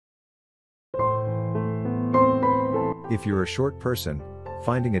If you're a short person,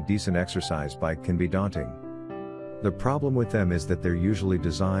 finding a decent exercise bike can be daunting. The problem with them is that they're usually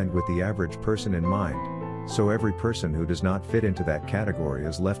designed with the average person in mind, so every person who does not fit into that category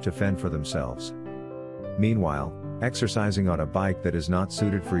is left to fend for themselves. Meanwhile, exercising on a bike that is not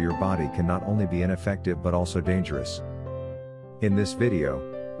suited for your body can not only be ineffective but also dangerous. In this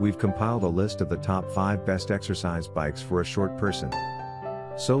video, we've compiled a list of the top 5 best exercise bikes for a short person.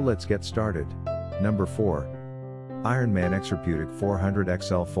 So let's get started. Number 4. IRONMAN Exerpeutic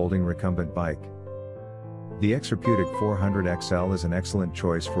 400XL Folding Recumbent Bike. The Exerpeutic 400XL is an excellent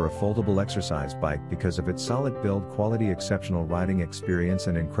choice for a foldable exercise bike because of its solid build quality, exceptional riding experience,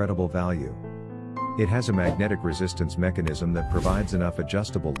 and incredible value. It has a magnetic resistance mechanism that provides enough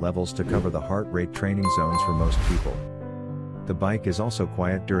adjustable levels to cover the heart rate training zones for most people. The bike is also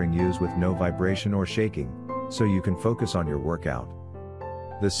quiet during use with no vibration or shaking, so you can focus on your workout.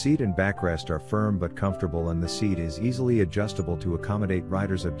 The seat and backrest are firm but comfortable, and the seat is easily adjustable to accommodate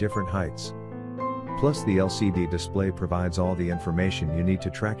riders of different heights. Plus, the LCD display provides all the information you need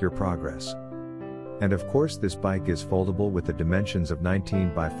to track your progress. And of course, this bike is foldable with the dimensions of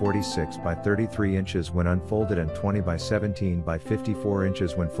 19 by 46 by 33 inches when unfolded and 20 by 17 by 54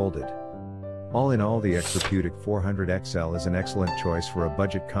 inches when folded. All in all, the Exerpeutic 400XL is an excellent choice for a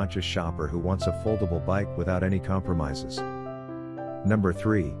budget-conscious shopper who wants a foldable bike without any compromises. Number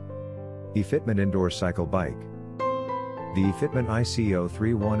 3. EFITMENT Indoor Cycle Bike. The EFITMENT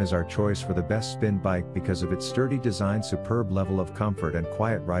ICO31 is our choice for the best spin bike because of its sturdy design, superb level of comfort, and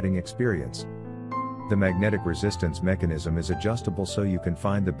quiet riding experience. The magnetic resistance mechanism is adjustable so you can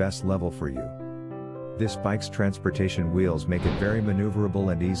find the best level for you. This bike's transportation wheels make it very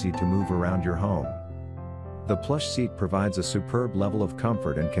maneuverable and easy to move around your home. The plush seat provides a superb level of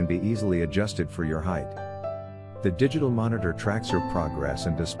comfort and can be easily adjusted for your height. The digital monitor tracks your progress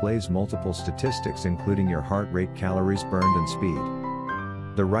and displays multiple statistics including your heart rate, calories burned, and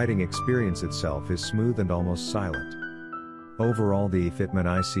speed. The riding experience itself is smooth and almost silent. Overall, the EFITMENT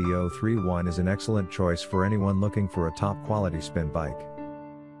ICO31 is an excellent choice for anyone looking for a top-quality spin bike.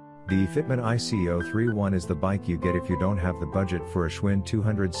 The EFITMENT ICO31 is the bike you get if you don't have the budget for a Schwinn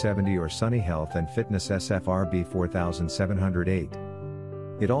 270 or Sunny Health and Fitness SFRB 4708.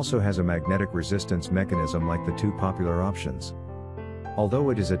 It also has a magnetic resistance mechanism like the two popular options. Although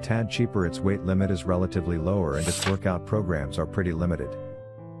it is a tad cheaper, its weight limit is relatively lower and its workout programs are pretty limited.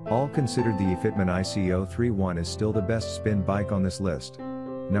 All considered, the EFITMENT ICO31 is still the best spin bike on this list.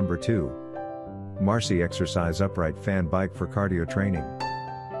 Number 2. Marcy Exercise Upright Fan Bike for Cardio Training.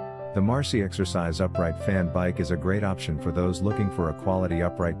 The Marcy Exercise Upright Fan Bike is a great option for those looking for a quality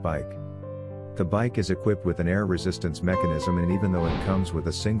upright bike. The bike is equipped with an air resistance mechanism, and even though it comes with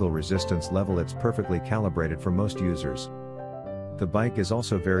a single resistance level, it's perfectly calibrated for most users. The bike is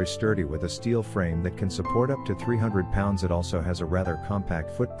also very sturdy with a steel frame that can support up to 300 pounds. It also has a rather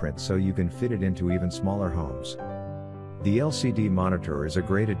compact footprint, so you can fit it into even smaller homes. The LCD monitor is a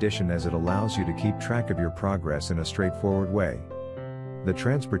great addition as it allows you to keep track of your progress in a straightforward way. The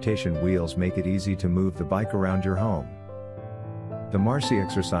transportation wheels make it easy to move the bike around your home. The Marcy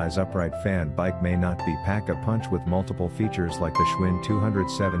Exercise Upright Fan Bike may not be pack-a-punch with multiple features like the Schwinn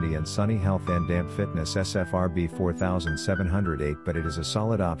 270 and Sunny Health and Damp Fitness SFRB 4708, but it is a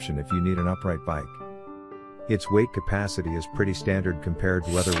solid option if you need an upright bike. Its weight capacity is pretty standard compared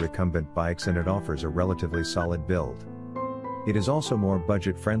to other recumbent bikes, and it offers a relatively solid build. It is also more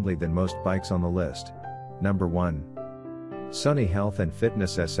budget-friendly than most bikes on the list. Number 1. Sunny Health and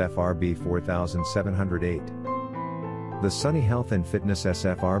Fitness SFRB 4708. The Sunny Health and Fitness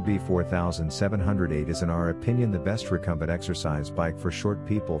SFRB 4708 is in our opinion the best recumbent exercise bike for short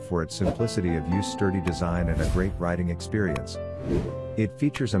people for its simplicity of use, sturdy design, and a great riding experience. It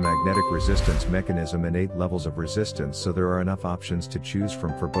features a magnetic resistance mechanism and 8 levels of resistance, so there are enough options to choose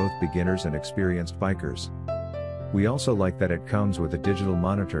from for both beginners and experienced bikers. We also like that it comes with a digital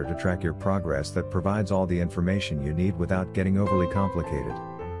monitor to track your progress that provides all the information you need without getting overly complicated.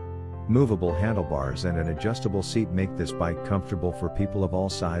 Movable handlebars and an adjustable seat make this bike comfortable for people of all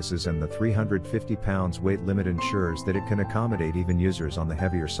sizes, and the 350 pounds weight limit ensures that it can accommodate even users on the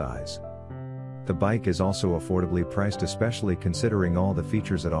heavier size. The bike is also affordably priced, especially considering all the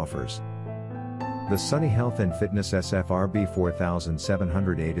features it offers. The Sunny Health and Fitness SFRB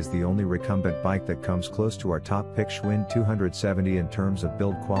 4708 is the only recumbent bike that comes close to our top pick Schwinn 270 in terms of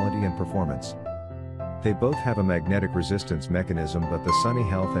build quality and performance. They both have a magnetic resistance mechanism, but the Sunny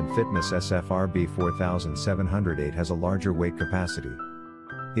Health and Fitness SFRB 4708 has a larger weight capacity.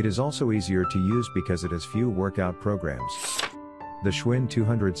 It is also easier to use because it has few workout programs. The Schwinn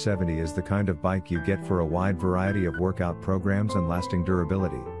 270 is the kind of bike you get for a wide variety of workout programs and lasting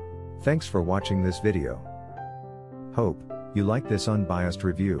durability. Thanks for watching this video. Hope you like this unbiased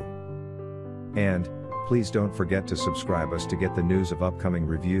review. And please don't forget to subscribe us to get the news of upcoming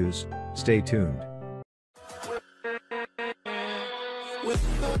reviews. Stay tuned.